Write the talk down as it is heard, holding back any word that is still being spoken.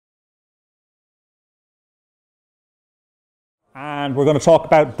And we're going to talk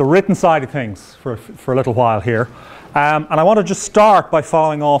about the written side of things for a little while here. And I want to just start by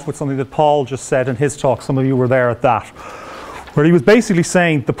following off with something that Paul just said in his talk. Some of you were there at that, where he was basically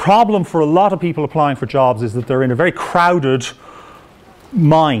saying the problem for a lot of people applying for jobs is that they're in a very crowded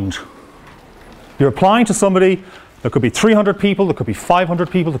mind. You're applying to somebody, there could be 300 people, there could be 500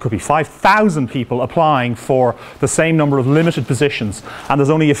 people, there could be 5,000 people applying for the same number of limited positions, and there's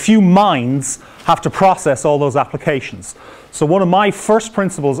only a few minds have to process all those applications. So one of my first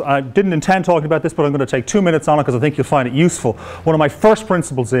principles, I didn't intend talking about this, but I'm going to take 2 minutes on it because I think you'll find it useful. One of my first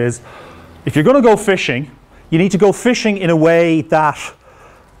principles is, if you're going to go fishing, you need to go fishing in a way that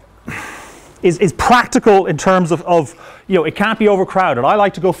is practical in terms of, you know, it can't be overcrowded. I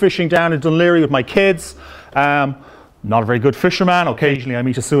like to go fishing down in Dunleary with my kids. Not a very good fisherman. Occasionally I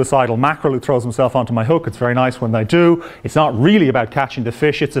meet a suicidal mackerel who throws himself onto my hook. It's very nice when they do. It's not really about catching the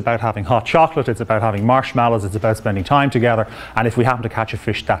fish. It's about having hot chocolate. It's about having marshmallows. It's about spending time together. And if we happen to catch a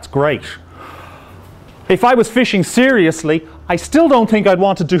fish, that's great. If I was fishing seriously, I still don't think I'd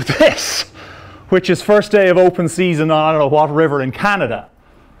want to do this, which is first day of open season on I don't know what river in Canada.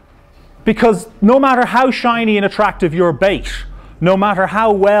 Because no matter how shiny and attractive your bait, no matter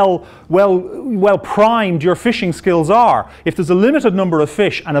how well primed your fishing skills are, if there's a limited number of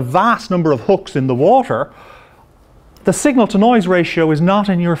fish and a vast number of hooks in the water, the signal to noise ratio is not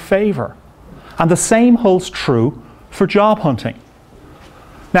in your favor. And the same holds true for job hunting.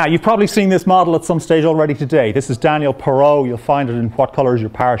 Now, you've probably seen this model at some stage already today. This is Daniel Perot. You'll find it in What Color is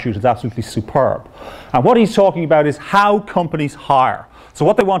Your Parachute. It's absolutely superb. And what he's talking about is how companies hire. So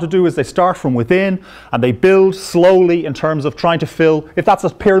what they want to do is they start from within and they build slowly in terms of trying to fill, if that's a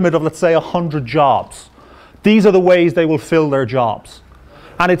pyramid of, let's say, 100 jobs, these are the ways they will fill their jobs.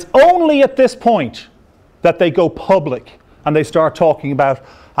 And it's only at this point that they go public and they start talking about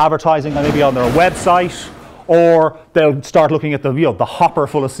advertising maybe on their website, or they'll start looking at the, you know, the hopper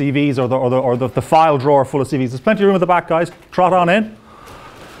full of CVs or the file drawer full of CVs. There's plenty of room at the back, guys. Trot on in.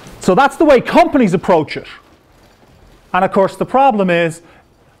 So that's the way companies approach it. And of course the problem is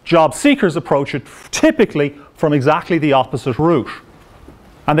job seekers approach it typically from exactly the opposite route.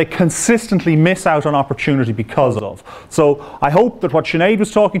 And they consistently miss out on opportunity because of. So I hope that what Sinead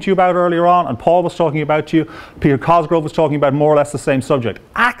was talking to you about earlier on, and Paul was talking about to you, Peter Cosgrove was talking about more or less the same subject.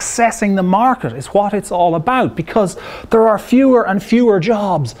 Accessing the market is what it's all about, because there are fewer and fewer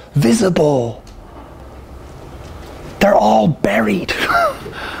jobs visible. They're all buried.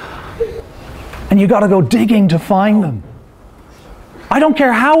 And you got to go digging to find them. I don't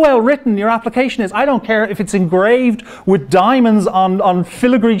care how well written your application is. I don't care if it's engraved with diamonds on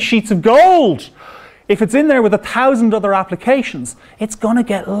filigree sheets of gold. If it's in there with 1,000 other applications, it's going to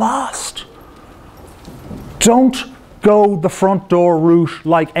get lost. Don't go the front door route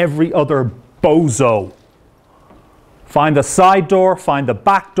like every other bozo. Find the side door, find the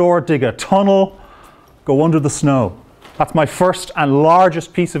back door, dig a tunnel, go under the snow. That's my first and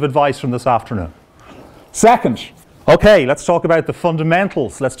largest piece of advice from this afternoon. Second, okay, let's talk about the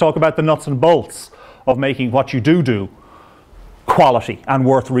fundamentals. Let's talk about the nuts and bolts of making what you do quality and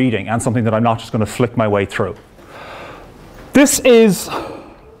worth reading, and something that I'm not just going to flick my way through. This is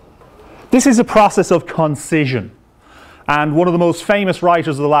a process of concision. And one of the most famous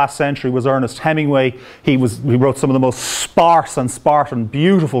writers of the last century was Ernest Hemingway. He wrote some of the most sparse and Spartan,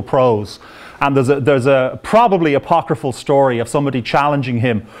 beautiful prose. And there's a probably apocryphal story of somebody challenging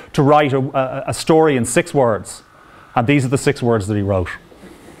him to write a story in 6 words. And these are the 6 words that he wrote.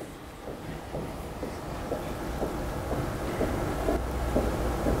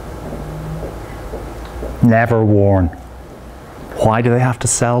 Never worn. Why do they have to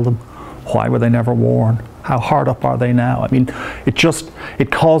sell them? Why were they never worn? How hard up are they now? I mean,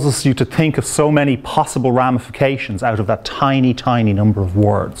 it causes you to think of so many possible ramifications out of that tiny, tiny number of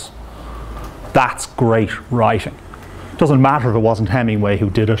words. That's great writing. It doesn't matter if it wasn't Hemingway who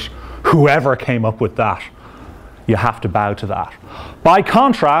did it. Whoever came up with that, you have to bow to that. By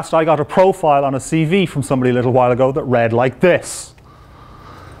contrast, I got a profile on a CV from somebody a little while ago that read like this.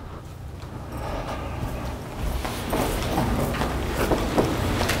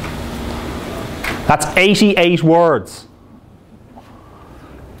 That's 88 words.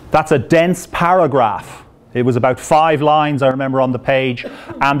 That's a dense paragraph. It was about 5 lines, I remember, on the page.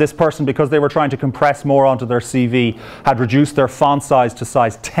 And this person, because they were trying to compress more onto their CV, had reduced their font size to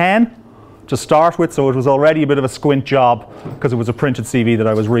size 10 to start with. So it was already a bit of a squint job because it was a printed CV that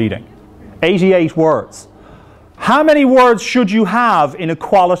I was reading. 88 words. How many words should you have in a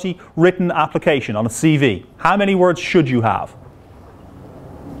quality written application on a CV? How many words should you have?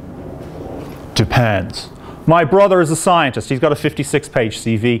 Depends. My brother is a scientist. He's got a 56-page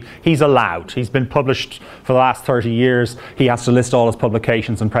CV. He's allowed. He's been published for the last 30 years. He has to list all his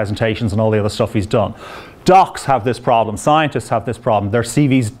publications and presentations and all the other stuff he's done. Docs have this problem. Scientists have this problem. Their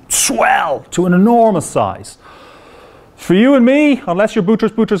CVs swell to an enormous size. For you and me, unless you're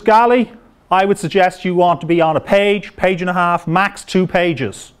Boutros Ghali, I would suggest you want to be on a page, page and a half, max 2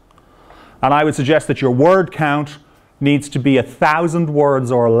 pages. And I would suggest that your word count needs to be 1,000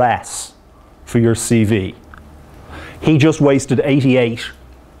 words or less for your CV. He just wasted 88,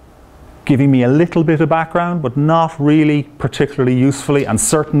 giving me a little bit of background, but not really particularly usefully, and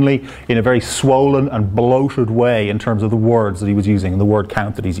certainly in a very swollen and bloated way in terms of the words that he was using and the word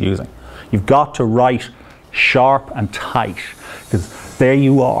count that he's using. You've got to write sharp and tight, because there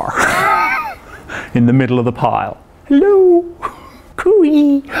you are in the middle of the pile. Hello,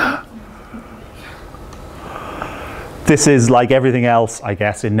 cooey. This is like everything else, I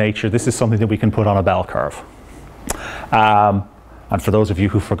guess, in nature. This is something that we can put on a bell curve. And for those of you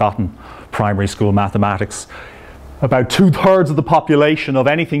who've forgotten primary school mathematics, about 2/3 of the population of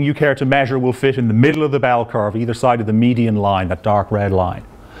anything you care to measure will fit in the middle of the bell curve, either side of the median line, that dark red line.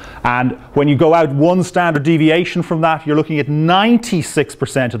 And when you go out 1 standard deviation from that, you're looking at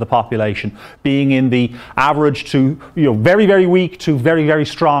 96% of the population being in the average to, very, very weak to very, very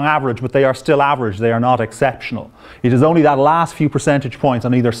strong average, but they are still average, they are not exceptional. It is only that last few percentage points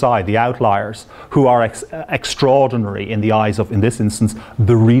on either side, the outliers, who are extraordinary in the eyes of, in this instance,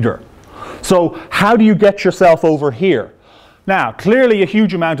 the reader. So how do you get yourself over here? Now, clearly a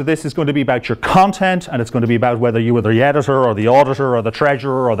huge amount of this is going to be about your content, and it's going to be about whether you were the editor or the auditor or the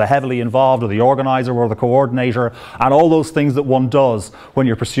treasurer or the heavily involved or the organizer or the coordinator, and all those things that one does when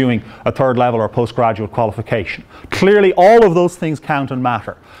you're pursuing a 3rd level or postgraduate qualification. Clearly all of those things count and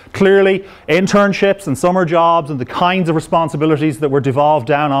matter. Clearly internships and summer jobs and the kinds of responsibilities that were devolved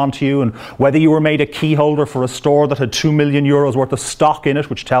down onto you, and whether you were made a key holder for a store that had €2 million worth of stock in it,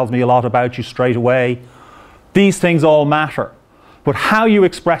 which tells me a lot about you straight away. These things all matter, but how you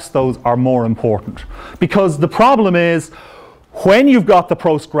express those are more important. Because the problem is, when you've got the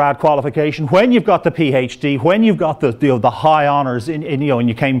postgrad qualification, when you've got the PhD, when you've got the high honours, and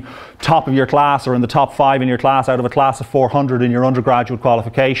you came top of your class or in the top 5 in your class out of a class of 400 in your undergraduate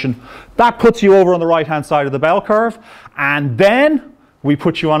qualification, that puts you over on the right-hand side of the bell curve, and then we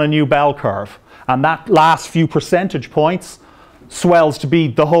put you on a new bell curve. And that last few percentage points swells to be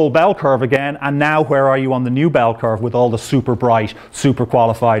the whole bell curve again, and now where are you on the new bell curve with all the super bright, super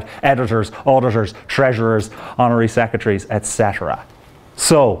qualified editors, auditors, treasurers, honorary secretaries, etc.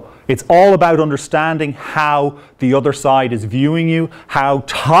 So it's all about understanding how the other side is viewing you, how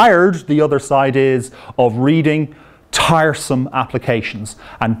tired the other side is of reading tiresome applications,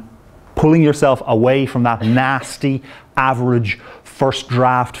 and pulling yourself away from that nasty, average, first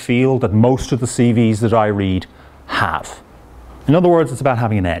draft feel that most of the CVs that I read have. In other words, it's about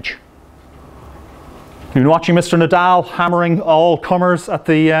having an edge. You've been watching Mr. Nadal hammering all comers at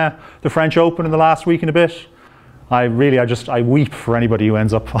the French Open in the last week and a bit. I weep for anybody who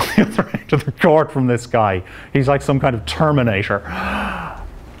ends up on the other end of the court from this guy. He's like some kind of Terminator.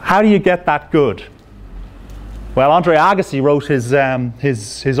 How do you get that good? Well, Andre Agassi wrote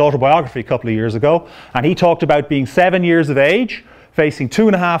his autobiography a couple of years ago, and he talked about being 7 years of age, facing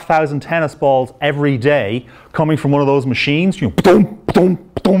 2,500 tennis balls every day, coming from one of those machines, ba-dum, ba-dum,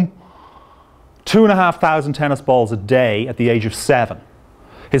 ba-dum. 2,500 tennis balls a day at the age of 7.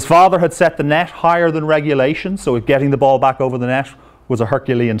 His father had set the net higher than regulation, so getting the ball back over the net was a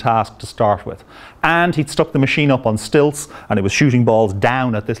Herculean task to start with. And he'd stuck the machine up on stilts, and it was shooting balls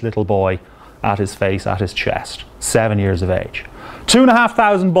down at this little boy, at his face, at his chest. 7 years of age.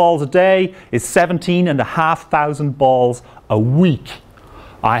 2,500 balls a day is 17,500 balls a week.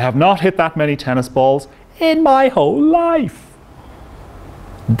 I have not hit that many tennis balls in my whole life.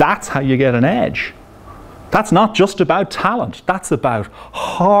 That's how you get an edge. That's not just about talent. That's about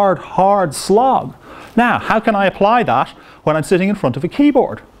hard slog. Now, how can I apply that when I'm sitting in front of a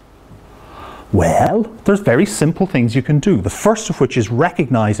keyboard? Well, there's very simple things you can do. The first of which is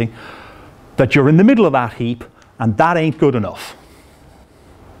recognizing that you're in the middle of that heap, and that ain't good enough.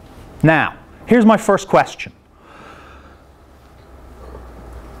 Now, here's my first question.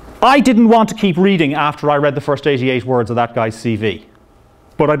 I didn't want to keep reading after I read the first 88 words of that guy's CV,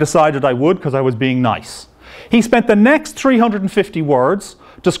 but I decided I would because I was being nice. He spent the next 350 words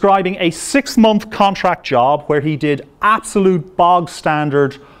describing a 6-month contract job where he did absolute bog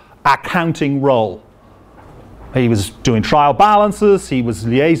standard accounting role. He was doing trial balances, he was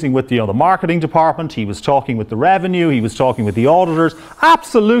liaising with the marketing department, he was talking with the revenue, he was talking with the auditors.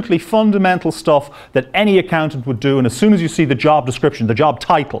 Absolutely fundamental stuff that any accountant would do, and as soon as you see the job description, the job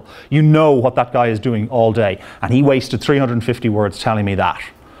title, you know what that guy is doing all day. And he wasted 350 words telling me that.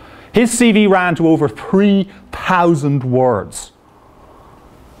 His CV ran to over 3,000 words.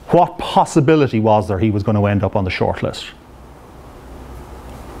 What possibility was there he was going to end up on the shortlist?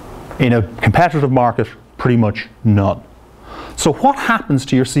 In a competitive market, pretty much none. So what happens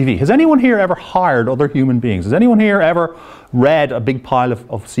to your CV? Has anyone here ever hired other human beings? Has anyone here ever read a big pile of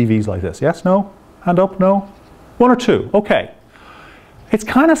CVs like this? Yes, no? Hand up, no? One or two, okay. It's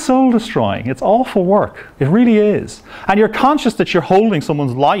kind of soul destroying. It's awful work. It really is. And you're conscious that you're holding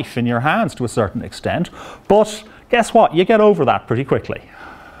someone's life in your hands to a certain extent, but guess what? You get over that pretty quickly.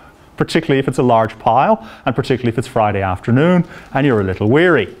 Particularly if it's a large pile, and particularly if it's Friday afternoon and you're a little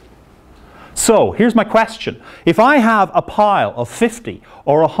weary. So here's my question. If I have a pile of 50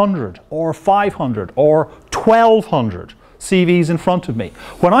 or 100 or 500 or 1,200 CVs in front of me,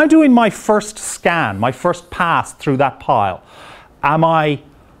 when I'm doing my first scan, my first pass through that pile, am I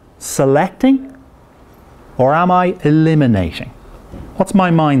selecting or am I eliminating? What's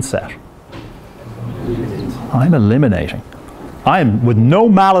my mindset? I'm eliminating. I am, with no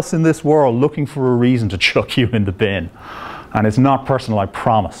malice in this world, looking for a reason to chuck you in the bin. And it's not personal, I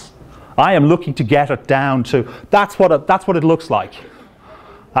promise. I am looking to get it down to, that's what it looks like.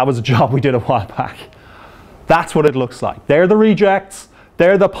 That was a job we did a while back. That's what it looks like. They're the rejects,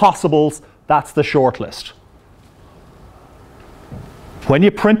 they're the possibles, that's the shortlist. When you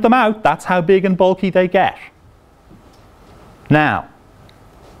print them out, that's how big and bulky they get. Now,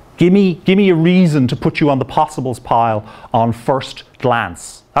 give me a reason to put you on the possibles pile on first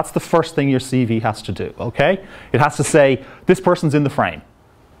glance. That's the first thing your CV has to do, okay? It has to say, this person's in the frame.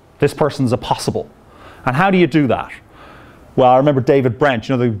 This person's a possible. And how do you do that? Well, I remember David Brent,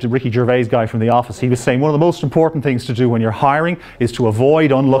 you know, the Ricky Gervais guy from The Office, he was saying one of the most important things to do when you're hiring is to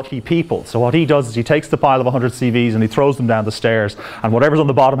avoid unlucky people. So what he does is he takes the pile of 100 CVs and he throws them down the stairs, and whatever's on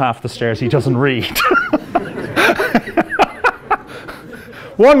the bottom half of the stairs he doesn't read.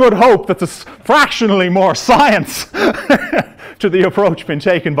 One would hope that there's fractionally more science to the approach being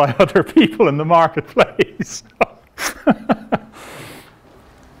taken by other people in the marketplace.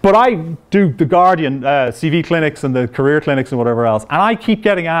 But I do the Guardian CV clinics and the career clinics and whatever else, and I keep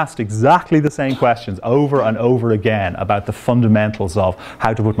getting asked exactly the same questions over and over again about the fundamentals of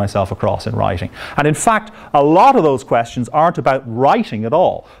how to put myself across in writing. And in fact, a lot of those questions aren't about writing at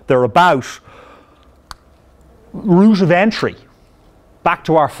all. They're about route of entry, back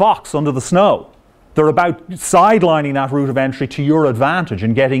to our fox under the snow. They're about sidelining that route of entry to your advantage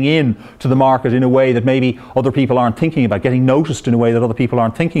and getting in to the market in a way that maybe other people aren't thinking about, getting noticed in a way that other people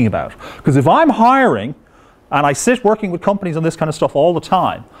aren't thinking about. Because if I'm hiring, and I sit working with companies on this kind of stuff all the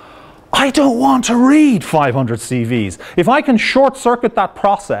time, I don't want to read 500 CVs. If I can short-circuit that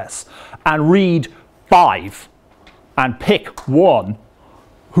process and read 5 and pick one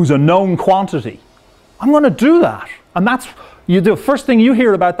who's a known quantity, I'm going to do that. And that's the first thing you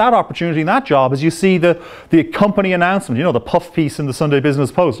hear about that opportunity in that job is you see the company announcement, you know, the puff piece in the Sunday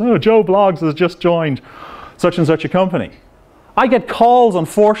Business Post. Oh, Joe Bloggs has just joined such and such a company. I get calls,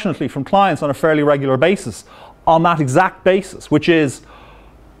 unfortunately, from clients on a fairly regular basis on that exact basis, which is,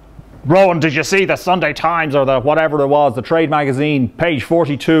 Rowan, did you see the Sunday Times or the whatever it was, the trade magazine, page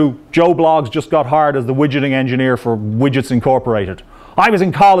 42, Joe Bloggs just got hired as the widgeting engineer for Widgets Incorporated. I was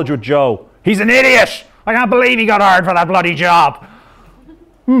in college with Joe. He's an idiot. I can't believe he got hired for that bloody job.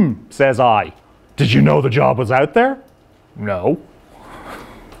 Says I. Did you know the job was out there? No.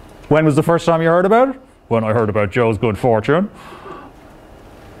 When was the first time you heard about it? When I heard about Joe's good fortune.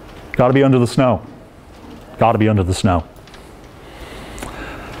 Got to be under the snow. Got to be under the snow.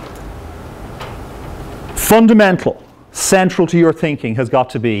 Fundamental, central to your thinking has got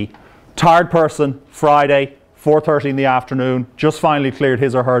to be tired person, Friday, 4:30 in the afternoon, just finally cleared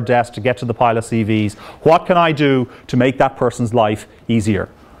his or her desk to get to the pile of CVs. What can I do to make that person's life easier?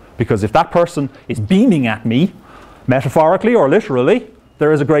 Because if that person is beaming at me, metaphorically or literally,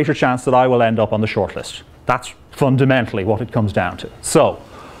 there is a greater chance that I will end up on the shortlist. That's fundamentally what it comes down to. So,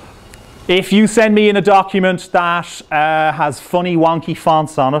 if you send me in a document that has funny wonky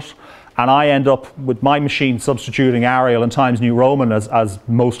fonts on it, and I end up with my machine substituting Arial and Times New Roman, as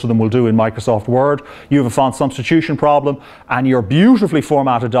most of them will do in Microsoft Word, you have a font substitution problem, and your beautifully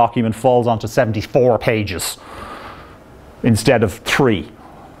formatted document falls onto 74 pages instead of 3.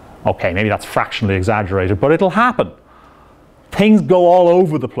 Okay, maybe that's fractionally exaggerated, but it'll happen. Things go all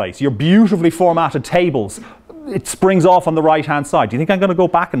over the place. Your beautifully formatted tables it springs off on the right-hand side. Do you think I'm going to go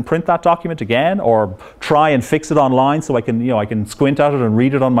back and print that document again, or try and fix it online so I can, I can squint at it and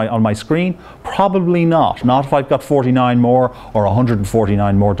read it on my screen? Probably not. Not if I've got 49 more or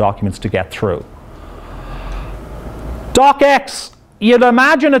 149 more documents to get through. DocX. You'd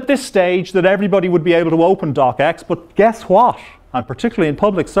imagine at this stage that everybody would be able to open DocX, but guess what? And particularly in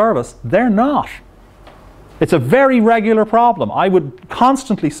public service, they're not. It's a very regular problem. I would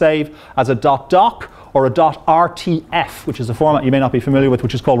constantly save as a .doc or a .rtf, which is a format you may not be familiar with,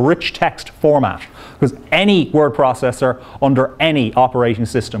 which is called rich text format. Because any word processor under any operating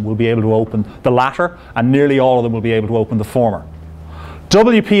system will be able to open the latter, and nearly all of them will be able to open the former.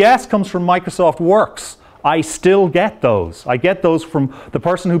 WPS comes from Microsoft Works. I still get those. I get those from the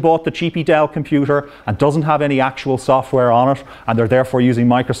person who bought the cheapy Dell computer and doesn't have any actual software on it, and they're therefore using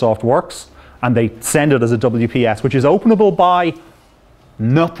Microsoft Works, and they send it as a WPS, which is openable by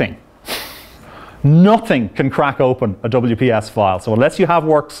nothing. Nothing can crack open a WPS file. So unless you have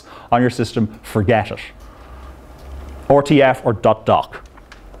Works on your system, forget it. RTF or .doc.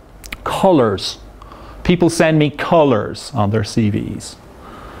 Colors. People send me colors on their CVs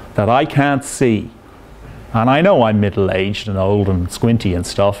that I can't see. And I know I'm middle-aged and old and squinty and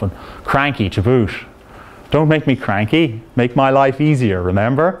stuff and cranky to boot. Don't make me cranky. Make my life easier,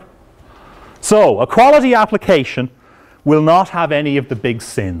 remember? So, a quality application will not have any of the big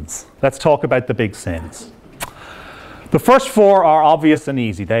sins. Let's talk about the big sins. The first four are obvious and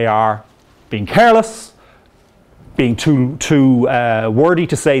easy. They are being careless, being too wordy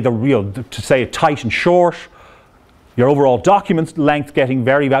to say to say it tight and short, your overall document length getting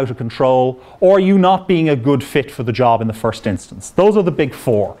very out of control, or you not being a good fit for the job in the first instance. Those are the big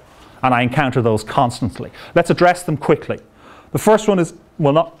four, and I encounter those constantly. Let's address them quickly. The first one is,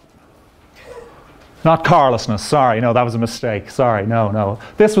 well, not carelessness, sorry, no, that was a mistake, sorry, no.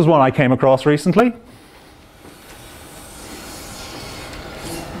 This was one I came across recently.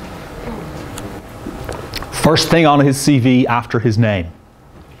 First thing on his CV after his name,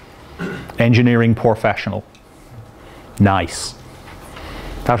 engineering professional. Nice.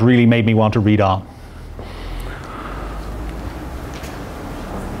 That really made me want to read on.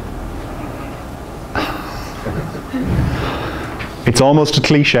 It's almost a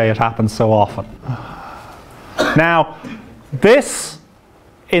cliche, it happens so often. Now, this,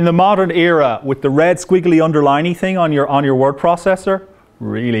 in the modern era, with the red squiggly underliney thing on your word processor,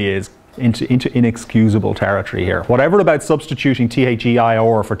 really is into inexcusable territory here. Whatever about substituting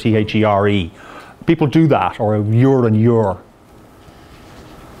THEIR for THERE. People do that, or you're and you're.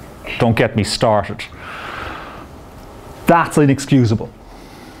 Don't get me started. That's inexcusable.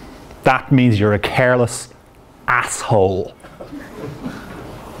 That means you're a careless asshole.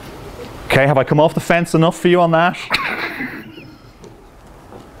 Okay, have I come off the fence enough for you on that?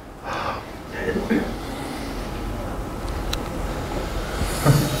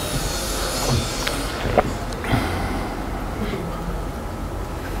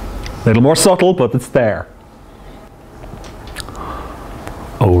 A little more subtle, but it's there.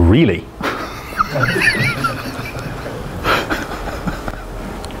 Oh, really?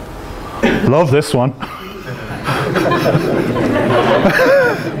 Love this one.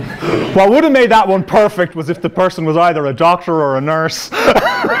 What would have made that one perfect was if the person was either a doctor or a nurse.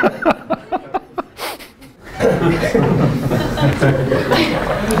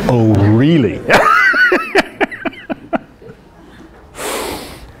 Oh, really?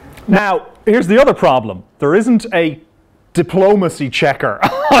 Now, here's the other problem. There isn't a diplomacy checker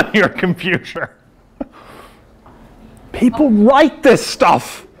on your computer. People write this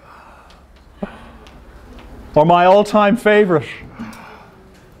stuff. Or my all-time favorite.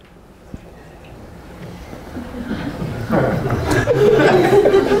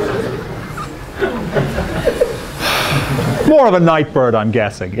 More of a night bird, I'm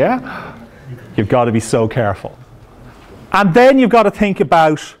guessing, yeah? You've got to be so careful. And then you've got to think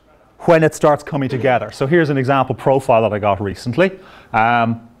about when it starts coming together. So here's an example profile that I got recently.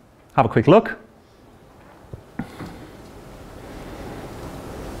 Have a quick look.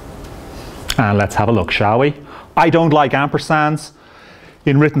 And let's have a look, shall we? I don't like ampersands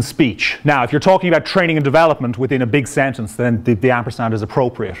in written speech. Now, if you're talking about training and development within a big sentence, then the ampersand is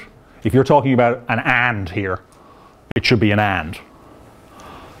appropriate. If you're talking about an and here, it should be an and.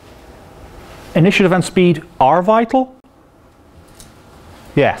 Initiative and speed are vital?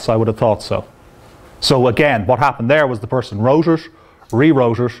 Yes, I would have thought so. So again, what happened there was the person wrote it,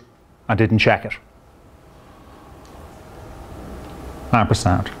 rewrote it, and didn't check it.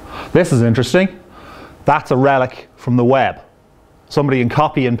 Ampersand. This is interesting. That's a relic from the web. Somebody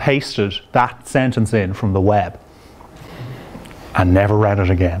copy and pasted that sentence in from the web and never read it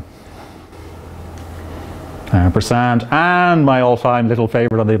again. 10%. And my all-time little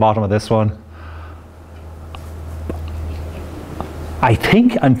favorite on the bottom of this one. I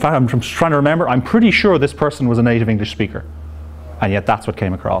think, in fact, I'm just trying to remember, I'm pretty sure this person was a native English speaker. And yet that's what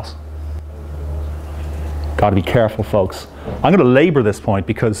came across. Got to be careful, folks. I'm going to labour this point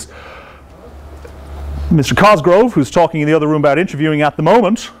because Mr. Cosgrove, who's talking in the other room about interviewing at the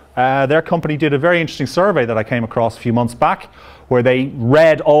moment, their company did a very interesting survey that I came across a few months back, where they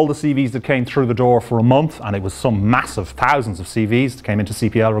read all the CVs that came through the door for a month, and it was some massive thousands of CVs that came into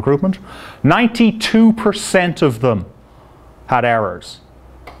CPL recruitment. 92% of them had errors.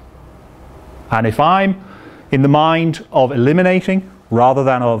 And if I'm in the mind of eliminating rather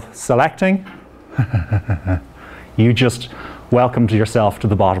than of selecting, you just welcomed yourself to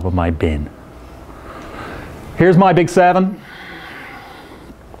the bottom of my bin. Here's my big 7.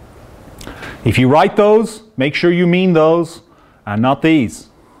 If you write those, make sure you mean those and not these.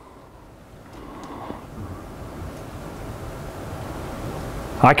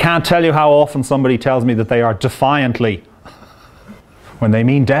 I can't tell you how often somebody tells me that they are defiantly, when they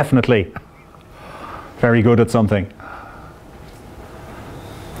mean definitely, very good at something.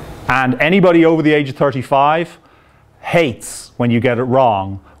 And anybody over the age of 35 hates when you get it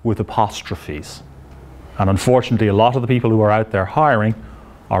wrong with apostrophes. And unfortunately, a lot of the people who are out there hiring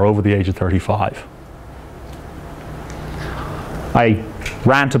are over the age of 35. I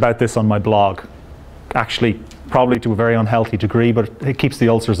rant about this on my blog. Actually, probably to a very unhealthy degree, but it keeps the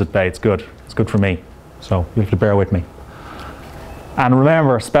ulcers at bay. It's good. It's good for me. So you have to bear with me. And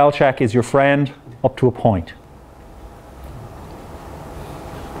remember, spell check is your friend up to a point.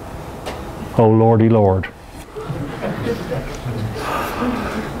 Oh lordy lord.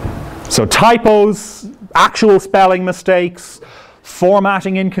 So typos, actual spelling mistakes,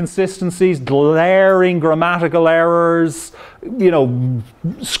 formatting inconsistencies, glaring grammatical errors,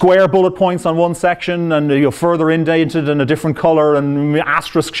 square bullet points on one section and further indented in a different color and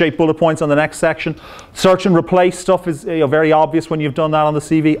asterisk shaped bullet points on the next section. Search and replace stuff is very obvious when you've done that on the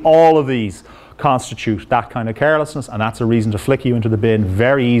CV. All of these constitute that kind of carelessness, and that's a reason to flick you into the bin.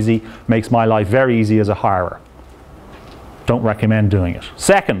 Very easy, makes my life very easy as a hirer. Don't recommend doing it.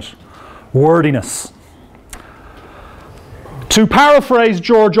 Second, wordiness. To paraphrase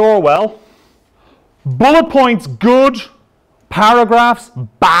George Orwell, bullet points good, paragraphs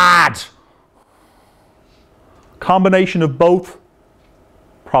bad. Combination of both,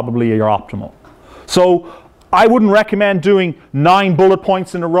 probably your optimal. So I wouldn't recommend doing 9 bullet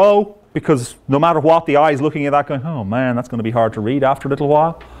points in a row, because no matter what, the eye is looking at that going, oh man, that's going to be hard to read after a little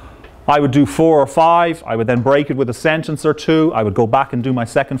while. I would do 4 or 5. I would then break it with a sentence or 2. I would go back and do my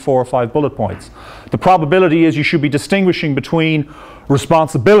second 4 or 5 bullet points. The probability is you should be distinguishing between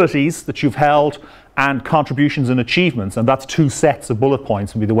responsibilities that you've held and contributions and achievements, and that's 2 sets of bullet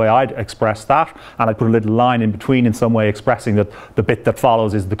points would be the way I'd express that, and I'd put a little line in between in some way expressing that the bit that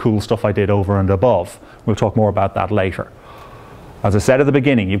follows is the cool stuff I did over and above. We'll talk more about that later. As I said at the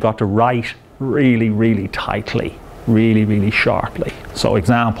beginning, you've got to write really, really tightly, really, really sharply. So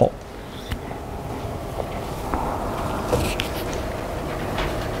example.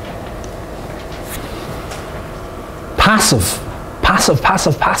 Passive, passive,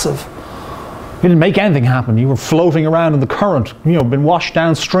 passive, passive. You didn't make anything happen. You were floating around in the current, been washed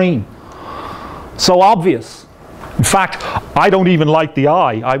downstream. So obvious. In fact, I don't even like the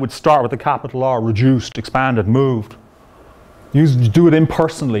I. I would start with a capital R, reduced, expanded, moved. Do it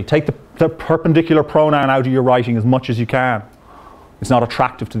impersonally. Take the perpendicular pronoun out of your writing as much as you can. It's not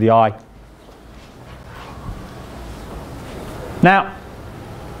attractive to the eye. Now,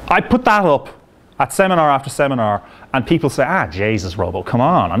 I put that up at seminar after seminar, and people say, Jesus, Robo, come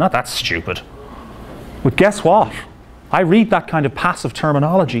on, I'm not that stupid. But guess what? I read that kind of passive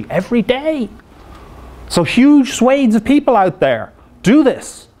terminology every day. So huge swathes of people out there do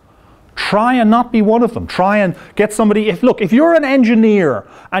this. Try and not be one of them. Try and get somebody, if you're an engineer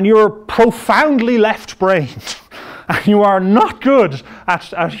and you're profoundly left-brained and you are not good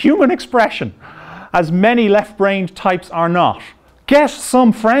at human expression, as many left-brained types are not, get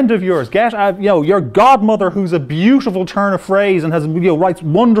some friend of yours, get your godmother who's a beautiful turn of phrase and has writes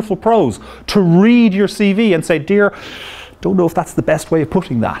wonderful prose to read your CV and say, dear, don't know if that's the best way of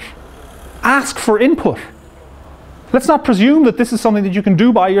putting that. Ask for input. Let's not presume that this is something that you can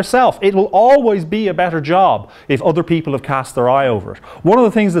do by yourself. It will always be a better job if other people have cast their eye over it. One of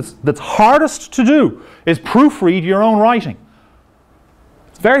the things that's hardest to do is proofread your own writing.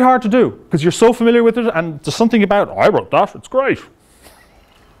 It's very hard to do because you're so familiar with it, and there's something about, I wrote that, it's great.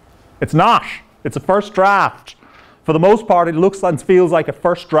 It's not. It's a first draft. For the most part, it looks and feels like a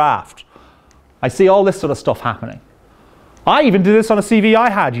first draft. I see all this sort of stuff happening. I even did this on a CV I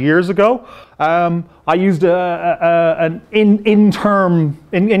had years ago. I used an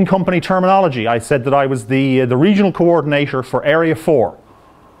in-company terminology. I said that I was the regional coordinator for Area 4.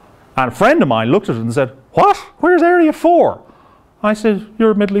 And a friend of mine looked at it and said, "What? Where's Area 4? I said,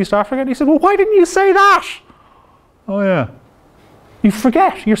 "You're Middle East Africa." And he said, "Well, why didn't you say that?" Oh yeah. You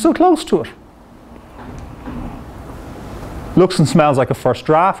forget, you're so close to it. Looks and smells like a first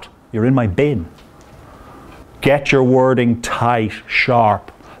draft, you're in my bin. Get your wording tight,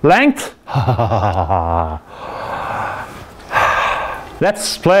 sharp. Length?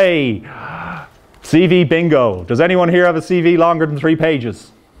 Let's play CV bingo. Does anyone here have a CV longer than 3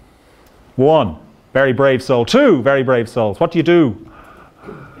 pages? 1, very brave soul. 2, very brave souls. What do you do?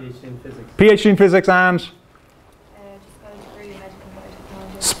 PhD in physics. PhD in physics and? Just got a degree in medical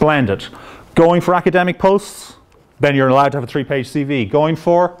biotechnology. Splendid. Going for academic posts? Then you're allowed to have a 3-page CV. Going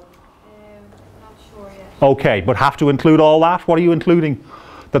for? Not sure yet. Okay, but have to include all that? What are you including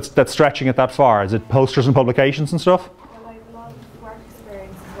that's stretching it that far? Is it posters and publications and stuff? Well, I have a lot of work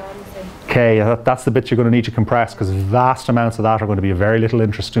experience as well, you see. Okay, that's the bit you're going to need to compress, because vast amounts of that are going to be of very little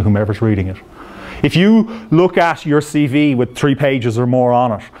interest to whomever's reading it. If you look at your CV with 3 pages or more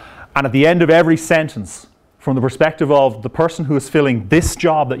on it, and at the end of every sentence, from the perspective of the person who is filling this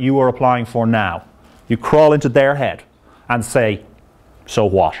job that you are applying for now, you crawl into their head and say, "So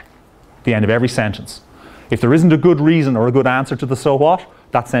what?" At the end of every sentence. If there isn't a good reason or a good answer to the "so what,"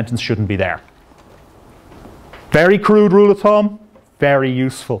 that sentence shouldn't be there. Very crude rule of thumb, very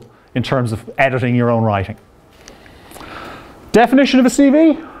useful in terms of editing your own writing. Definition of a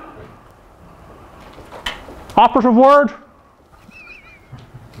CV? Operative word?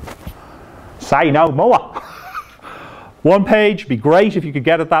 Say no more. 1 page, be great if you could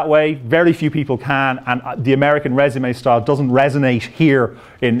get it that way. Very few people can, and the American resume style doesn't resonate here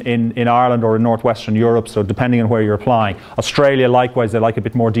in Ireland or in Northwestern Europe, so depending on where you're applying. Australia, likewise, they like a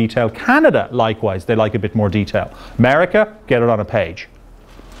bit more detail. Canada, likewise, they like a bit more detail. America, get it on a page.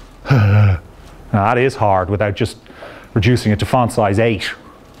 Now, that is hard without just reducing it to font size 8.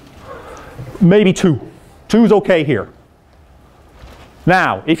 Maybe 2. 2 is okay here.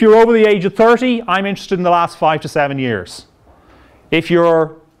 Now, if you're over the age of 30, I'm interested in the last 5 to 7 years. If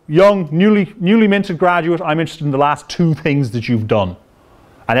you're young, newly minted graduate, I'm interested in the last 2 things that you've done.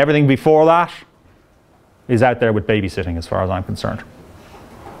 And everything before that is out there with babysitting as far as I'm concerned.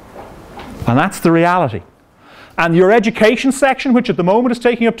 And that's the reality. And your education section, which at the moment is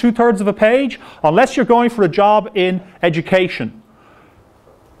taking up 2/3 of a page, unless you're going for a job in education,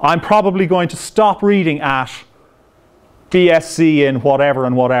 I'm probably going to stop reading at BSc in whatever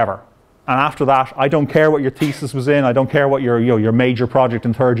and whatever. And after that, I don't care what your thesis was in, I don't care what your major project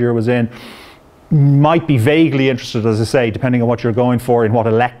in 3rd year was in. Might be vaguely interested, as I say, depending on what you're going for, in what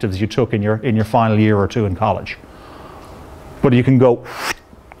electives you took in your final year or 2 in college. But you can go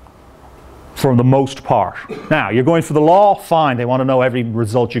for the most part. Now, you're going for the law, fine, they want to know every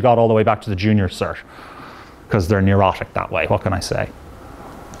result you got all the way back to the junior cert, because they're neurotic that way, what can I say?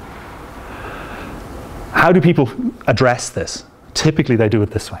 How do people address this? Typically they do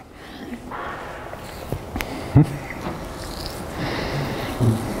it this way.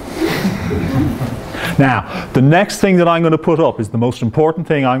 Now, the next thing that I'm going to put up is the most important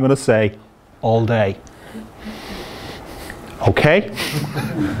thing I'm going to say all day. Okay?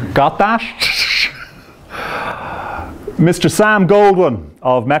 Got that? Mr. Sam Goldwyn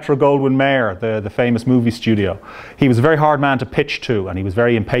of Metro-Goldwyn-Mayer, the famous movie studio, he was a very hard man to pitch to, and he was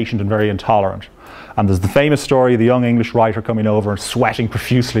very impatient and very intolerant. And there's the famous story of the young English writer coming over and sweating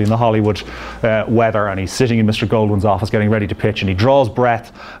profusely in the Hollywood weather, and he's sitting in Mr. Goldwyn's office getting ready to pitch, and he draws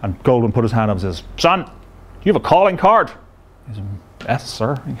breath, and Goldwyn put his hand up and says, "Son, do you have a calling card?" He said, "Yes,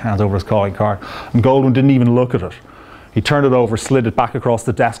 sir." He hands over his calling card, and Goldwyn didn't even look at it. He turned it over, slid it back across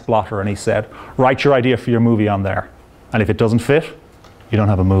the desk blotter, and he said, "Write your idea for your movie on there. And if it doesn't fit, you don't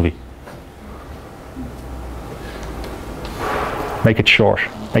have a movie." Make it short,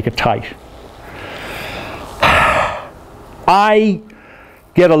 make it tight. I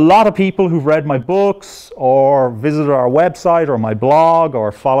get a lot of people who've read my books or visited our website or my blog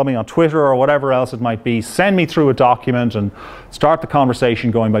or follow me on Twitter or whatever else it might be, send me through a document and start the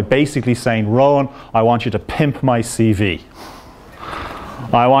conversation going by basically saying, "Rowan, I want you to pimp my CV.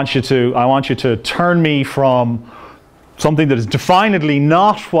 I want you to turn me from something that is definedly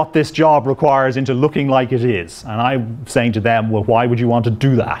not what this job requires into looking like it is." And I'm saying to them, well, why would you want to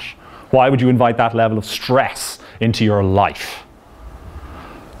do that? Why would you invite that level of stress into your life?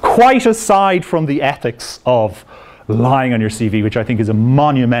 Quite aside from the ethics of lying on your CV, which I think is a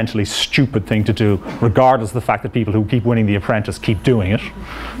monumentally stupid thing to do, regardless of the fact that people who keep winning The Apprentice keep doing it.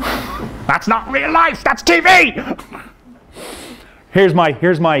 That's not real life, that's TV! Here's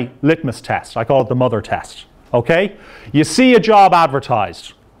my litmus test. I call it the mother test. Okay? You see a job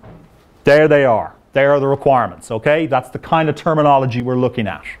advertised. There they are. There are the requirements. Okay? That's the kind of terminology we're looking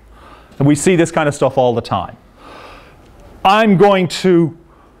at. And we see this kind of stuff all the time. I'm going to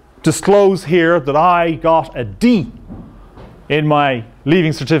disclose here that I got a D in my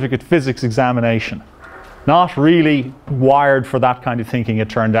Leaving Certificate physics examination. Not really wired for that kind of thinking, it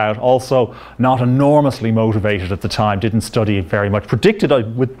turned out. Also, not enormously motivated at the time, didn't study it very much. Predicted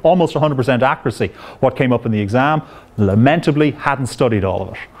with almost 100% accuracy what came up in the exam. Lamentably, hadn't studied all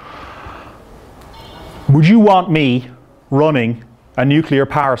of it. Would you want me running a nuclear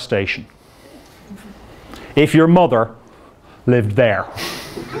power station if your mother lived there?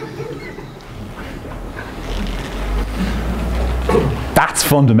 That's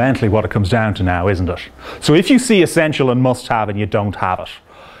fundamentally what it comes down to now, isn't it? So if you see essential and must have and you don't have it,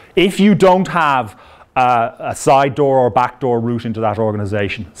 if you don't have a side door or back door route into that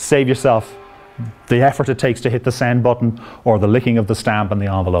organization, save yourself the effort it takes to hit the send button or the licking of the stamp and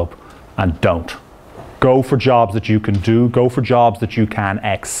the envelope, and don't. Go for jobs that you can do, go for jobs that you can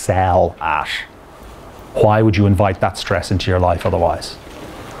excel at. Why would you invite that stress into your life otherwise?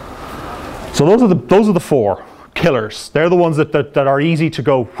 So those are the four killers. They're the ones that are easy to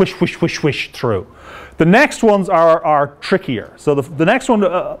go whish, whish, whish, whish through. The next ones are trickier. So the next one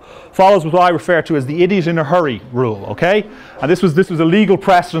follows what I refer to as the idiot in a hurry rule, okay? And this was a legal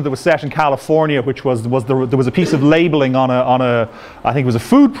precedent that was set in California, which was there was a piece of labeling on a I think it was a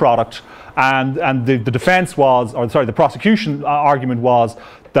food product, and the defense was, or sorry, the prosecution argument was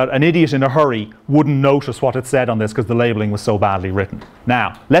that an idiot in a hurry wouldn't notice what it said on this because the labeling was so badly written.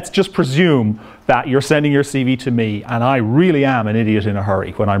 Now, let's just presume that you're sending your CV to me and I really am an idiot in a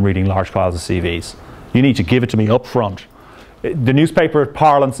hurry when I'm reading large piles of CVs. You need to give it to me up front. The newspaper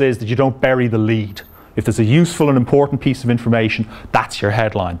parlance is that you don't bury the lead. If there's a useful and important piece of information, that's your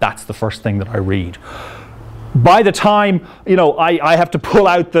headline. That's the first thing that I read. By the time, you know, I have to pull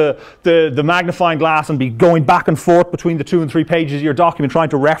out the magnifying glass and be going back and forth between the 2 and 3 pages of your document, trying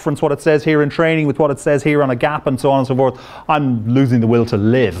to reference what it says here in training with what it says here on a gap and so on and so forth, I'm losing the will to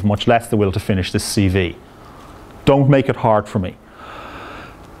live, much less the will to finish this CV. Don't make it hard for me.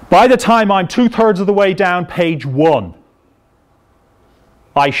 By the time I'm 2/3 of the way down page 1,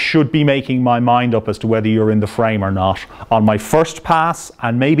 I should be making my mind up as to whether you're in the frame or not on my first pass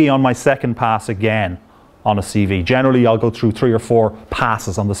and maybe on my second pass again on a CV. Generally, I'll go through 3 or 4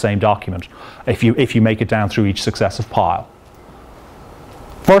 passes on the same document if you make it down through each successive pile.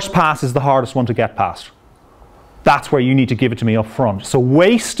 First pass is the hardest one to get past. That's where you need to give it to me up front. So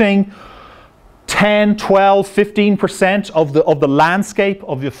wasting 10, 12, 15% of the landscape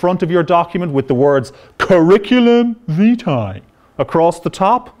of the front of your document with the words curriculum vitae across the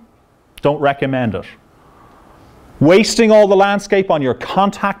top, don't recommend it. Wasting all the landscape on your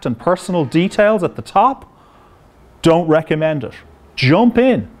contact and personal details at the top, don't recommend it. Jump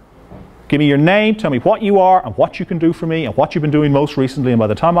in. Give me your name, tell me what you are and what you can do for me and what you've been doing most recently, and by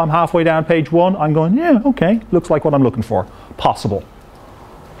the time I'm halfway down page 1, I'm going, yeah, okay, looks like what I'm looking for. Possible.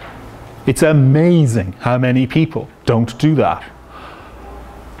 It's amazing how many people don't do that.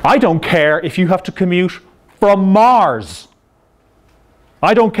 I don't care if you have to commute from Mars.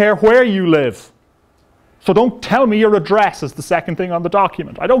 I don't care where you live. So don't tell me your address is the second thing on the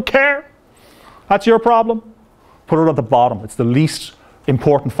document. I don't care. That's your problem. Put it at the bottom. It's the least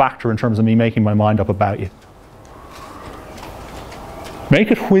important factor in terms of me making my mind up about you.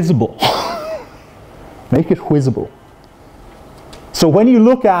 Make it whizzable. Make it whizzable. So when you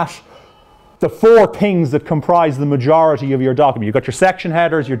look at the 4 things that comprise the majority of your document, you've got your section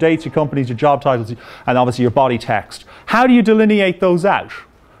headers, your dates, your companies, your job titles, and obviously your body text. How do you delineate those out?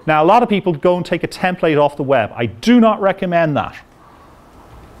 Now, a lot of people go and take a template off the web. I do not recommend that.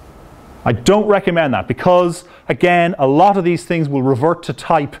 I don't recommend that because, again, a lot of these things will revert to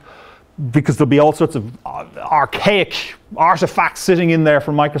type because there'll be all sorts of archaic artifacts sitting in there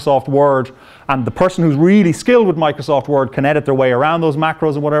from Microsoft Word, and the person who's really skilled with Microsoft Word can edit their way around those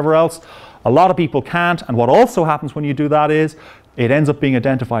macros and whatever else. A lot of people can't, and what also happens when you do that is it ends up being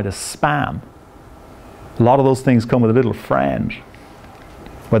identified as spam. A lot of those things come with a little friend,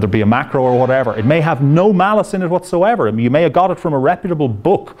 whether it be a macro or whatever. It may have no malice in it whatsoever. I mean, you may have got it from a reputable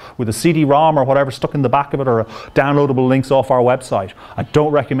book with a CD-ROM or whatever stuck in the back of it, or downloadable links off our website. I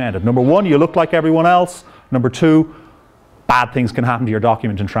don't recommend it. Number 1, you look like everyone else. Number 2, bad things can happen to your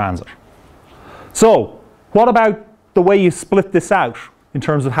document in transit. So, what about the way you split this out in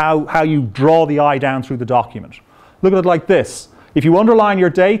terms of how you draw the eye down through the document? Look at it like this. If you underline your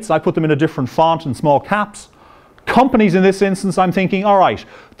dates, I put them in a different font in small caps. Companies in this instance, I'm thinking, all right,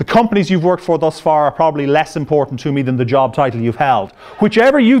 the companies you've worked for thus far are probably less important to me than the job title you've held.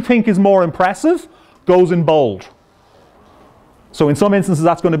 Whichever you think is more impressive goes in bold. So in some instances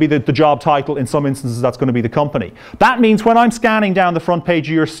that's going to be the job title, in some instances that's going to be the company. That means when I'm scanning down the front page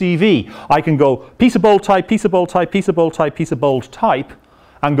of your CV, I can go piece of bold type, piece of bold type, piece of bold type, piece of bold type,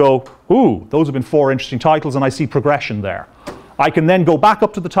 and go, ooh, those have been 4 interesting titles, and I see progression there. I can then go back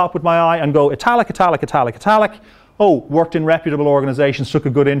up to the top with my eye and go italic, italic, italic, italic. Oh, worked in reputable organizations, took a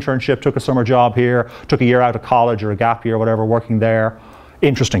good internship, took a summer job here, took a year out of college or a gap year, whatever, working there.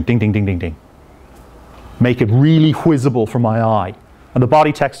 Interesting, ding, ding, ding, ding, ding. Make it really whizzable for my eye. And the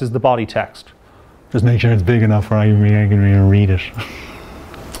body text is the body text. Just make sure it's big enough where I can really read it.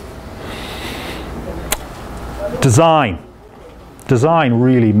 Design. Design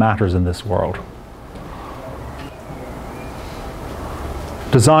really matters in this world.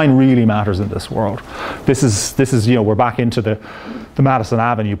 Design really matters in this world. This is, you know, we're back into the Madison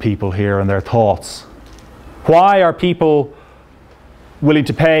Avenue people here and their thoughts. Why are people willing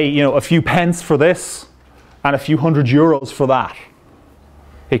to pay, you know, a few pence for this and a few €100 for that?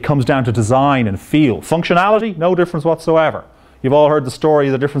 It comes down to design and feel. Functionality, no difference whatsoever. You've all heard the story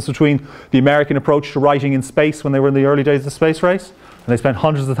of the difference between the American approach to writing in space when they were in the early days of the space race, and they spent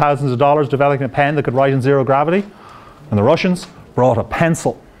hundreds of thousands of dollars developing a pen that could write in zero gravity, and the Russians brought a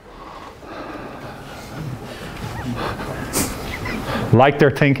pencil. Like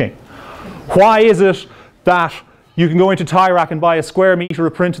they're thinking. Why is it that you can go into Tyrac and buy a square meter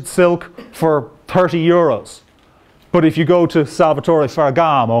of printed silk for €30, but if you go to Salvatore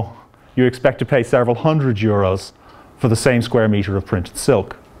Ferragamo, you expect to pay several €100 for the same square meter of printed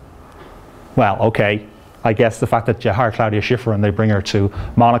silk? Well, okay, I guess the fact that you hire Claudia Schiffer and they bring her to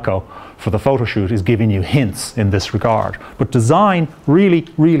Monaco for the photo shoot is giving you hints in this regard. But design really,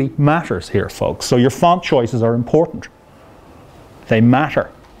 really matters here, folks. So your font choices are important. They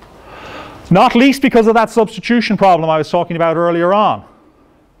matter. Not least because of that substitution problem I was talking about earlier on.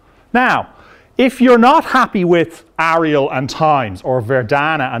 Now, if you're not happy with Arial and Times or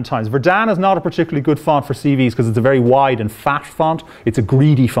Verdana and Times, Verdana is not a particularly good font for CVs because it's a very wide and fat font. It's a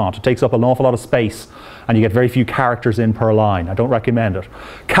greedy font. It takes up an awful lot of space and you get very few characters in per line. I don't recommend it.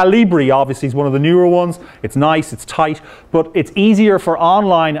 Calibri obviously is one of the newer ones. It's nice, it's tight, but it's easier for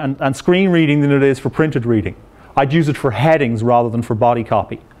online and screen reading than it is for printed reading. I'd use it for headings rather than for body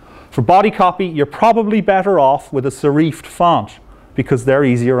copy. For body copy, you're probably better off with a serifed font because they're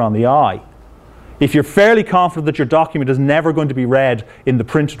easier on the eye. If you're fairly confident that your document is never going to be read in the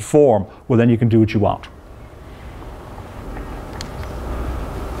printed form, well then you can do what you want.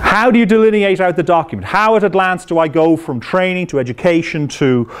 How do you delineate out the document? How at a glance do I go from training to education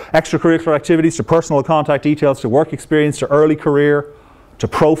to extracurricular activities to personal contact details to work experience to early career to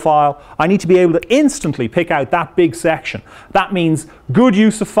profile? I need to be able to instantly pick out that big section. That means good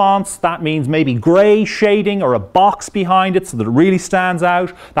use of fonts. That means maybe grey shading or a box behind it so that it really stands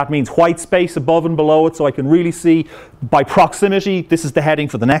out. That means white space above and below it so I can really see by proximity this is the heading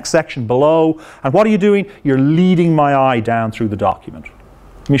for the next section below. And what are you doing? You're leading my eye down through the document.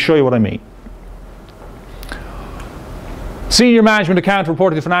 Let me show you what I mean. Senior management account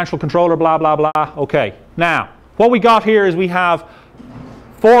reporting to financial controller, blah, blah, blah. Okay, now what we got here is we have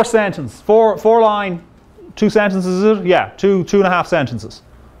four line, 2 sentences, is it? Yeah, two and a half sentences.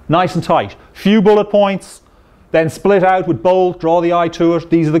 Nice and tight. Few bullet points, then split out with bold, draw the eye to it.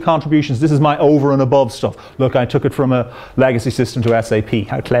 These are the contributions. This is my over and above stuff. Look, I took it from a legacy system to SAP.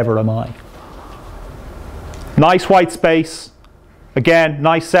 How clever am I? Nice white space. Again,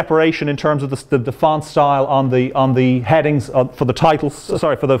 nice separation in terms of the font style on the headings for the titles,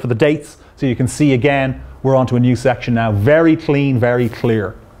 sorry, for the dates. So you can see again, we're onto a new section now. Very clean, very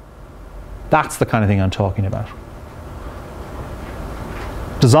clear. That's the kind of thing I'm talking about.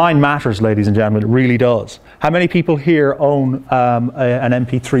 Design matters, ladies and gentlemen, it really does. How many people here own an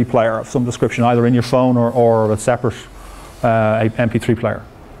MP3 player of some description, either in your phone or a separate MP3 player?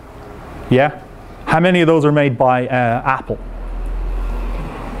 Yeah? How many of those are made by Apple?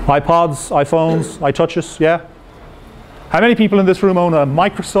 iPods, iPhones, iTouches, yeah? How many people in this room own a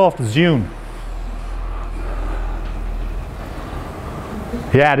Microsoft Zune?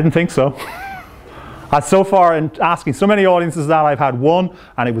 Yeah, I didn't think so. So far in asking so many audiences that, I've had one,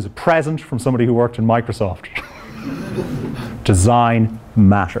 and it was a present from somebody who worked in Microsoft. Design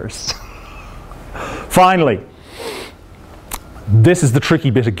matters. Finally, this is the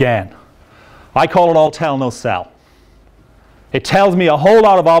tricky bit again. I call it all tell, no sell. It tells me a whole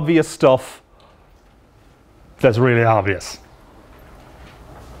lot of obvious stuff that's really obvious.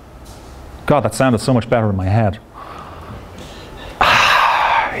 God, that sounded so much better in my head.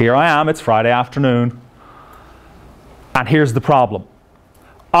 Here I am, it's Friday afternoon. And here's the problem.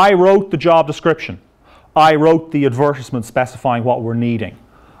 I wrote the job description. I wrote the advertisement specifying what we're needing.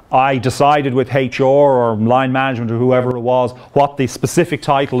 I decided with HR or line management or whoever it was what the specific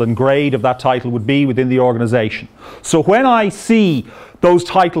title and grade of that title would be within the organization. So when I see those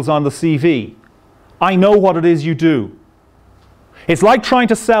titles on the CV, I know what it is you do. It's like trying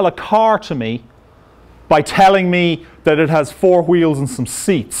to sell a car to me by telling me that it has 4 wheels and some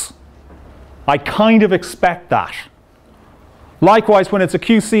seats. I kind of expect that. Likewise, when it's a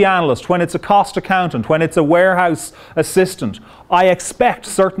QC analyst, when it's a cost accountant, when it's a warehouse assistant, I expect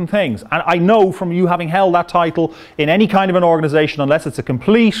certain things. And I know from you having held that title in any kind of an organization, unless it's a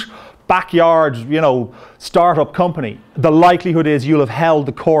complete backyard, startup company, the likelihood is you'll have held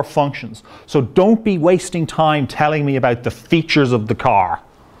the core functions. So don't be wasting time telling me about the features of the car.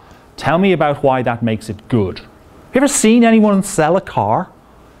 Tell me about why that makes it good. Have you ever seen anyone sell a car?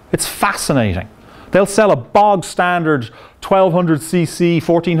 It's fascinating. They'll sell a bog standard 1200cc,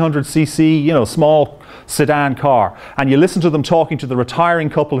 1400cc, small sedan car. And you listen to them talking to the retiring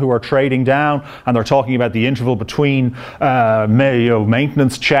couple who are trading down, and they're talking about the interval between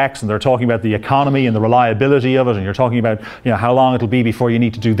maintenance checks, and they're talking about the economy and the reliability of it, and you're talking about how long it'll be before you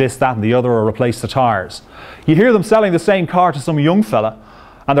need to do this, that, and the other, or replace the tires. You hear them selling the same car to some young fella,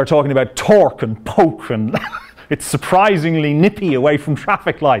 and they're talking about torque and poke and it's surprisingly nippy away from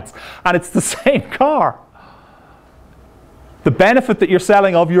traffic lights. And it's the same car. The benefit that you're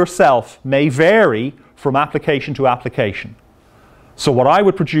selling of yourself may vary from application to application. So what I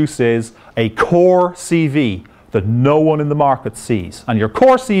would produce is a core CV that no one in the market sees. And your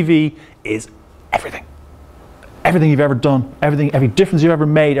core CV is everything. Everything you've ever done, every difference you've ever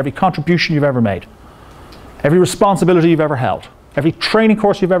made, every contribution you've ever made, every responsibility you've ever held, every training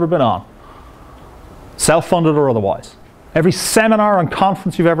course you've ever been on, self-funded or otherwise, every seminar and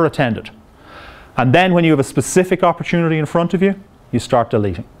conference you've ever attended. And then when you have a specific opportunity in front of you, you start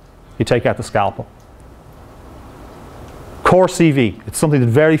deleting. You take out the scalpel. Core CV, it's something that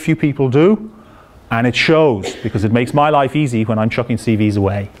very few people do, and it shows because it makes my life easy when I'm chucking CVs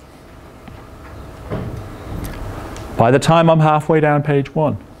away. By the time I'm halfway down page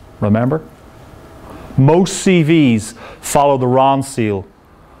 1, remember? Most CVs follow the Ronseal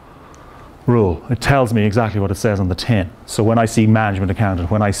rule. It tells me exactly what it says on the tin. So when I see management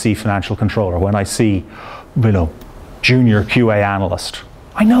accountant, when I see financial controller, when I see, junior QA analyst,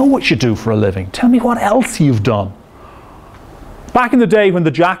 I know what you do for a living. Tell me what else you've done. Back in the day when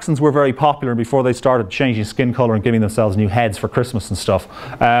the Jacksons were very popular, before they started changing skin color and giving themselves new heads for Christmas and stuff,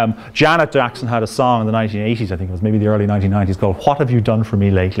 Janet Jackson had a song in the 1980s, I think it was maybe the early 1990s, called "What Have You Done For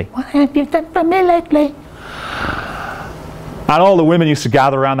Me Lately?" What have you done for me lately? And all the women used to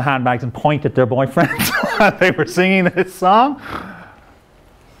gather around the handbags and point at their boyfriends when they were singing this song.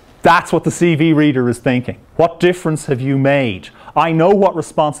 That's what the CV reader is thinking. What difference have you made? I know what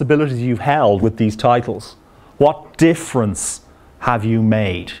responsibilities you've held with these titles. What difference have you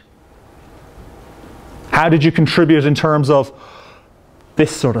made? How did you contribute in terms of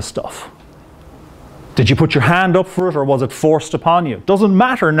this sort of stuff? Did you put your hand up for it, or was it forced upon you? Doesn't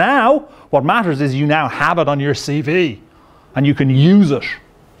matter now. What matters is you now have it on your CV. And you can use it.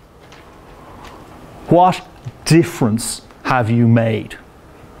 What difference have you made?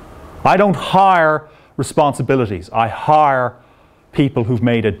 I don't hire responsibilities. I hire people who've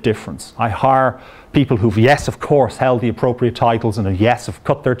made a difference. I hire people who've, yes, of course, held the appropriate titles and, yes, have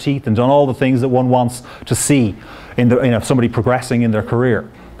cut their teeth and done all the things that one wants to see in somebody progressing in their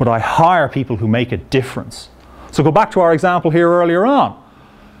career. But I hire people who make a difference. So go back to our example here earlier on.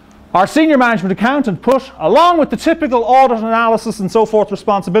 Our senior management accountant put, along with the typical audit analysis and so forth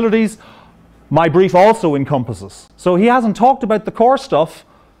responsibilities, my brief also encompasses. So he hasn't talked about the core stuff.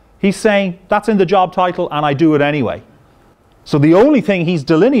 He's saying that's in the job title and I do it anyway. So the only thing he's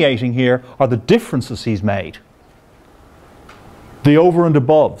delineating here are the differences he's made. The over and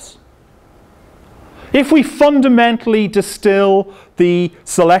aboves. If we fundamentally distill the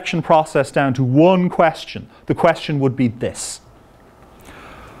selection process down to one question, the question would be this.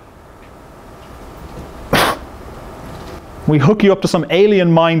 We hook you up to some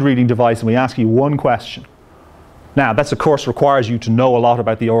alien mind-reading device and we ask you one question. Now, that of course requires you to know a lot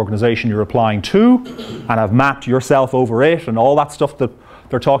about the organization you're applying to and have mapped yourself over it and all that stuff that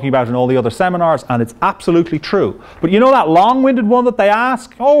they're talking about in all the other seminars, and it's absolutely true. But you know that long-winded one that they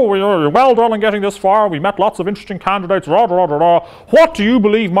ask? Oh, you're well done in getting this far. We met lots of interesting candidates. Rah, rah, rah, rah. What do you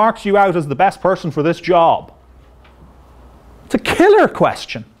believe marks you out as the best person for this job? It's a killer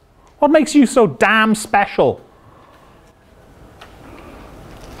question. What makes you so damn special?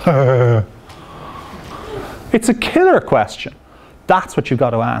 It's a killer question. That's what you've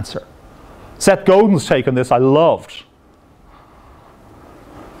got to answer. Seth Godin's take on this I loved.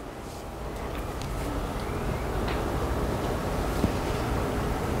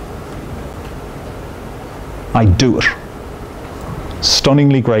 I do it.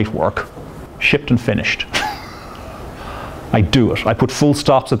 Stunningly great work. Shipped and finished. I do it. I put full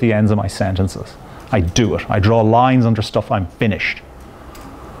stops at the ends of my sentences. I do it. I draw lines under stuff. I'm finished.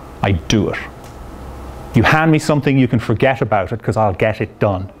 I do it. You hand me something, you can forget about it because I'll get it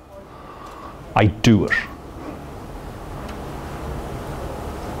done. I do it.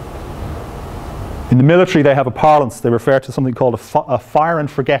 In the military, they have a parlance. They refer to something called a fire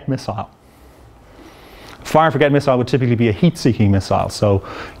and forget missile. A fire and forget missile would typically be a heat-seeking missile. So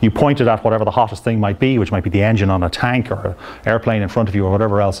you point it at whatever the hottest thing might be, which might be the engine on a tank or an airplane in front of you or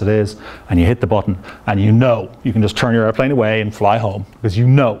whatever else it is, and you hit the button, and you know you can just turn your airplane away and fly home because you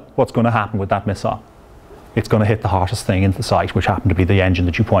know what's going to happen with that missile. It's going to hit the hottest thing in the sight, which happened to be the engine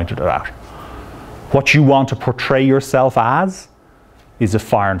that you pointed it at. What you want to portray yourself as is a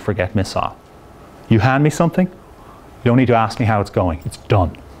fire and forget missile. You hand me something, you don't need to ask me how it's going. It's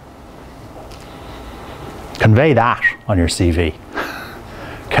done. Convey that on your CV.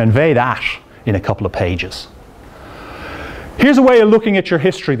 Convey that in a couple of pages. Here's a way of looking at your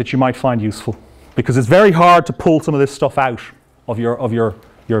history that you might find useful, because it's very hard to pull some of this stuff out of your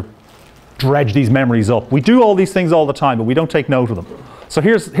dredge these memories up. We do all these things all the time, but we don't take note of them. So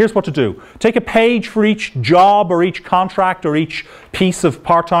here's what to do. Take a page for each job or each contract or each piece of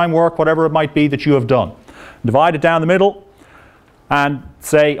part-time work, whatever it might be that you have done. Divide it down the middle and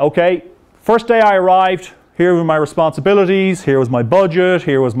say, okay, first day I arrived, here were my responsibilities, here was my budget,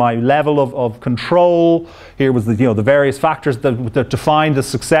 here was my level of control, here was the various factors that define the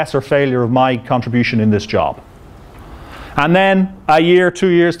success or failure of my contribution in this job. And then a year, 2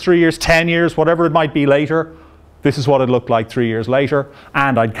 years, 3 years, 10 years, whatever it might be later, this is what it looked like 3 years later,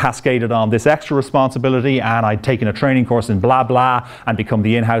 and I'd cascaded on this extra responsibility, and I'd taken a training course in blah blah and become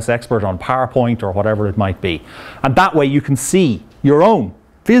the in-house expert on PowerPoint or whatever it might be. And that way you can see your own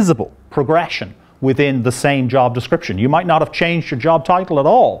visible progression within the same job description. You might not have changed your job title at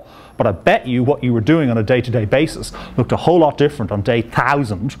all, but I bet you what you were doing on a day-to-day basis looked a whole lot different on day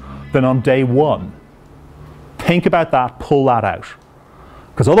 1000 than on day 1. Think about that, pull that out.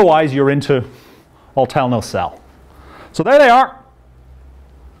 Because otherwise you're into all tell no sell. So there they are.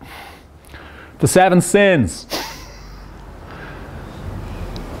 The 7 sins.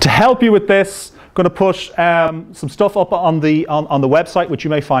 To help you with this, I'm going to put some stuff up on the website which you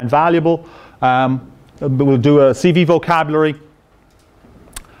may find valuable. We'll do a CV vocabulary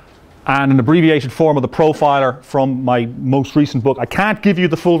and an abbreviated form of the profiler from my most recent book. I can't give you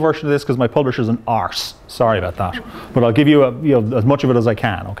the full version of this because my publisher's an arse. Sorry about that. But I'll give you, as much of it as I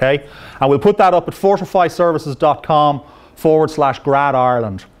can, okay? And we'll put that up at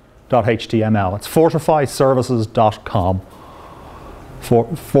fortifyservices.com/gradireland.html. It's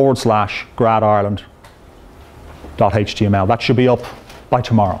fortifyservices.com/gradireland.html. That should be up by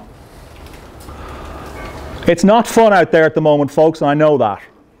tomorrow. It's not fun out there at the moment, folks, and I know that.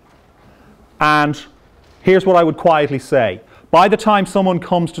 And here's what I would quietly say. By the time someone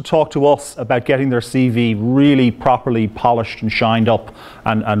comes to talk to us about getting their CV really properly polished and shined up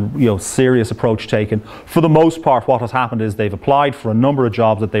and serious approach taken, for the most part what has happened is they've applied for a number of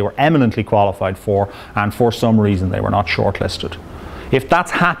jobs that they were eminently qualified for, and for some reason they were not shortlisted. If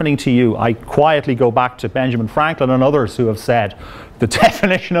that's happening to you, I quietly go back to Benjamin Franklin and others who have said the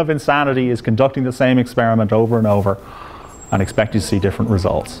definition of insanity is conducting the same experiment over and over and expect to see different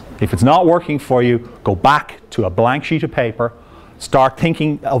results. If it's not working for you, go back to a blank sheet of paper, start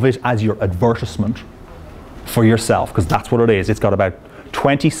thinking of it as your advertisement for yourself, because that's what it is. It's got about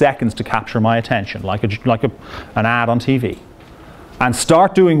 20 seconds to capture my attention, like an ad on TV. And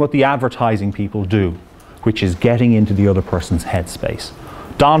start doing what the advertising people do, which is getting into the other person's headspace.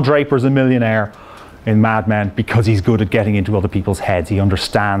 Don Draper's a millionaire in Mad Men because he's good at getting into other people's heads. He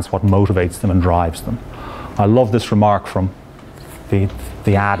understands what motivates them and drives them. I love this remark from the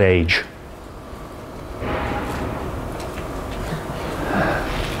ad age.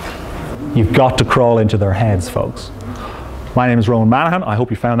 You've got to crawl into their heads, folks. My name is Rowan Manahan. I hope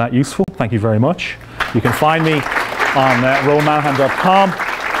you found that useful. Thank you very much. You can find me on rowanmanahan.com.